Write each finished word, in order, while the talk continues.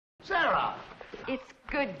Sarah! It's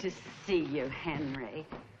good to see you, Henry.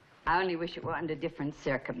 I only wish it were under different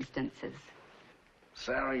circumstances.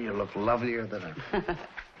 Sarah, you look lovelier than ever.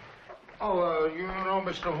 Oh, you know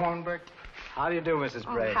Mr. Hornbeck? How do you do, Mrs.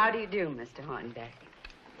 Brady? How do you do, Mr. Hornbeck?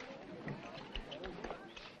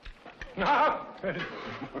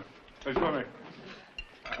 It's coming.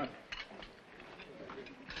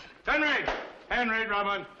 Henry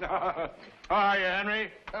Drummond. How are you,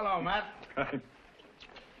 Henry? Hello, Matt.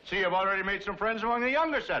 See, you've already made some friends among the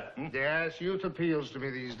younger set. Yes, youth appeals to me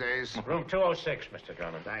these days. Room 206, Mr.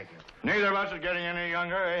 Drummond. Thank you. Neither of us is getting any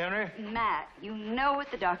younger, eh, Henry? Matt, you know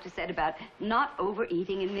what the doctor said about not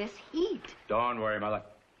overeating in this heat. Don't worry, Mother.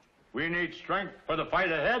 We need strength for the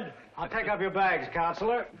fight ahead. I'll take up your bags,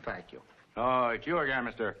 Counselor. Thank you. Oh, it's you again,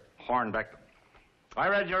 Mr. Hornbeck. I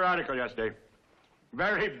read your article yesterday.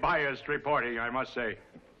 Very biased reporting, I must say.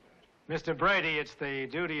 Mr. Brady, it's the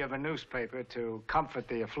duty of a newspaper to comfort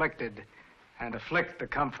the afflicted and afflict the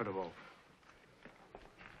comfortable.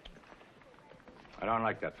 I don't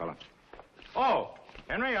like that, fella. Oh,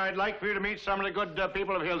 Henry, I'd like for you to meet some of the good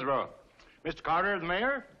people of Hillsboro. Mr. Carter, the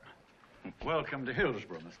mayor. Welcome to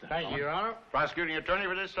Hillsboro, Mr. Thank you, Your Honor. Prosecuting attorney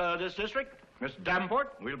for this district, Mr.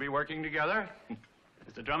 Davenport. We'll be working together.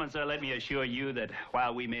 Mr. Drummond, sir, let me assure you that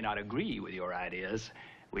while we may not agree with your ideas,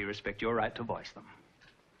 we respect your right to voice them.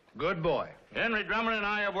 Good boy. Henry Drummond and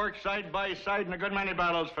I have worked side by side in a good many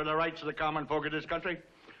battles for the rights of the common folk of this country.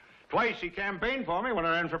 Twice he campaigned for me when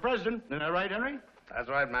I ran for president. Isn't that right, Henry? That's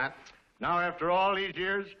right, Matt. Now, after all these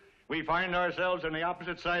years, we find ourselves on the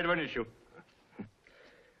opposite side of an issue.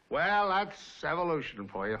 Well, that's evolution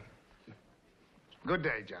for you. Good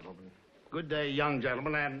day, gentlemen. Good day, young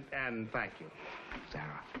gentlemen, and thank you,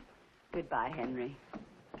 Sarah. Goodbye, Henry.